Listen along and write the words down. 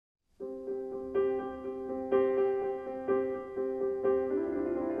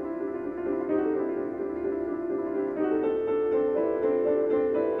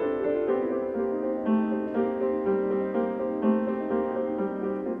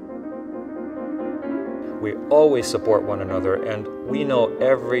We always support one another, and we know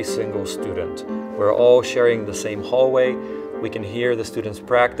every single student. We're all sharing the same hallway. We can hear the students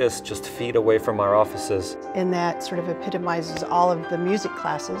practice just feet away from our offices. And that sort of epitomizes all of the music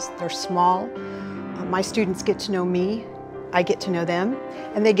classes. They're small. My students get to know me, I get to know them,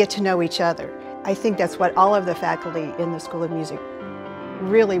 and they get to know each other. I think that's what all of the faculty in the School of Music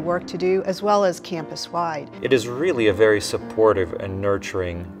really work to do, as well as campus-wide. It is really a very supportive and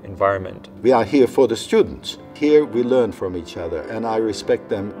nurturing environment. We are here for the students. Here we learn from each other, and I respect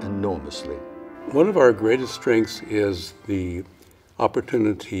them enormously. One of our greatest strengths is the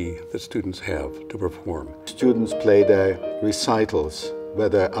opportunity that students have to perform. Students play their recitals,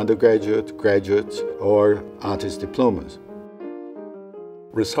 whether undergraduate, graduate, or artist diplomas.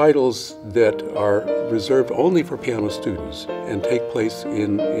 Recitals that are reserved only for piano students and take place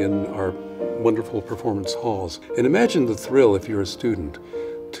in our wonderful performance halls. And imagine the thrill, if you're a student,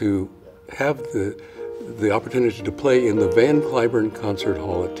 to have the opportunity to play in the Van Cliburn Concert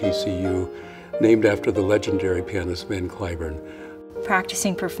Hall at TCU, named after the legendary pianist Van Cliburn.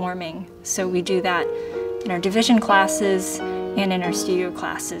 Practicing performing. So we do that in our division classes and in our studio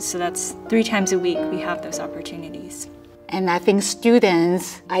classes. So that's 3 times a week we have those opportunities. And I think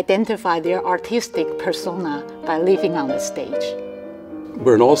students identify their artistic persona by living on the stage.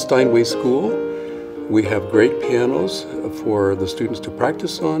 We're an all-Steinway school. We have great pianos for the students to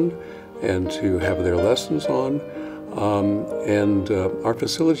practice on and to have their lessons on. Our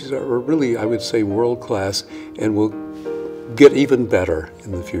facilities are really, I would say, world-class and will get even better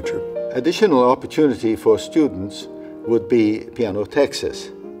in the future. Additional opportunity for students would be Piano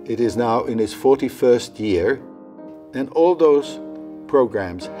Texas. It is now in its 41st year, and all those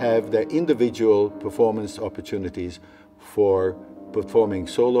programs have their individual performance opportunities for performing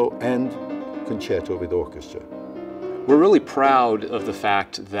solo and concerto with orchestra. We're really proud of the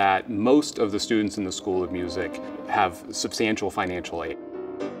fact that most of the students in the School of Music have substantial financial aid.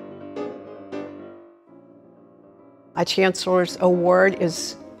 A Chancellor's Award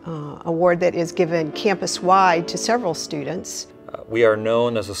is an award that is given campus-wide to several students. We are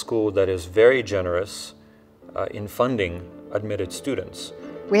known as a school that is very generous in funding admitted students.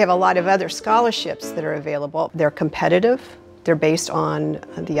 We have a lot of other scholarships that are available. They're competitive, they're based on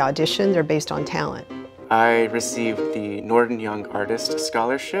the audition, they're based on talent. I received the Norton Young Artist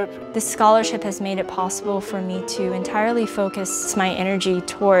Scholarship. This scholarship has made it possible for me to entirely focus my energy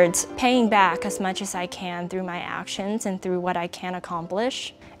towards paying back as much as I can through my actions and through what I can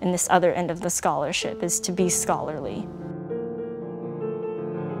accomplish. And this other end of the scholarship is to be scholarly.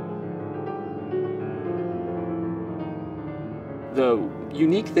 The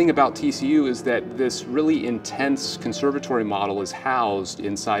unique thing about TCU is that this really intense conservatory model is housed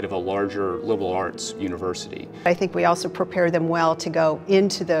inside of a larger liberal arts university. I think we also prepare them well to go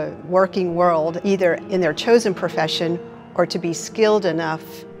into the working world, either in their chosen profession or to be skilled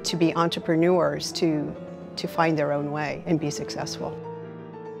enough to be entrepreneurs, to find their own way and be successful.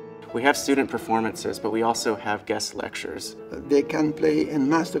 We have student performances, but we also have guest lectures. They can play in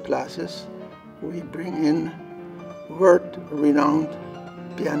master classes. We bring in world-renowned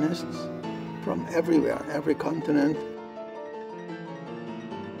pianists from everywhere, every continent.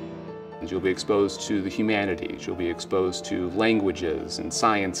 You'll be exposed to the humanities, you'll be exposed to languages and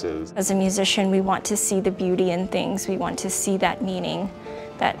sciences. As a musician, we want to see the beauty in things. We want to see that meaning,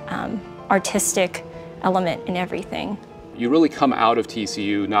 that artistic element in everything. You really come out of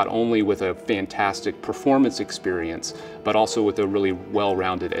TCU not only with a fantastic performance experience, but also with a really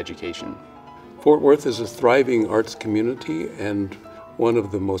well-rounded education. Fort Worth is a thriving arts community and one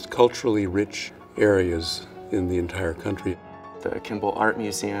of the most culturally rich areas in the entire country. The Kimball Art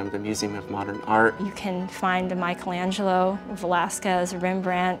Museum, the Museum of Modern Art. You can find the Michelangelo, Velasquez,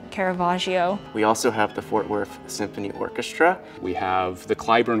 Rembrandt, Caravaggio. We also have the Fort Worth Symphony Orchestra. We have the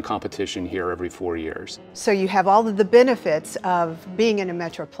Cliburn competition here every 4 years. So you have all of the benefits of being in a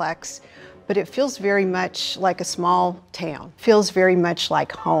metroplex, but it feels very much like a small town. It feels very much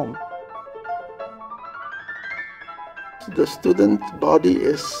like home. The student body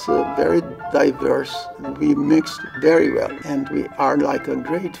is very diverse. We mix very well, and we are like a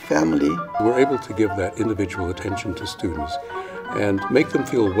great family. We're able to give that individual attention to students and make them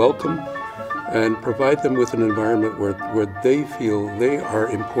feel welcome and provide them with an environment where they feel they are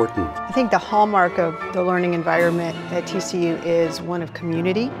important. I think the hallmark of the learning environment at TCU is one of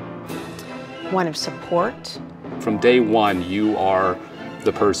community, one of support. From day one, you are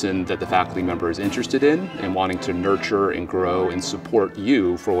the person that the faculty member is interested in and wanting to nurture and grow and support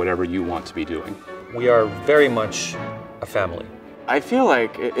you for whatever you want to be doing. We are very much a family. I feel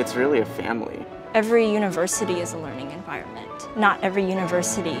like it's really a family. Every university is a learning environment. Not every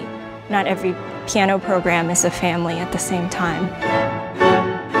university Not every piano program is a family at the same time.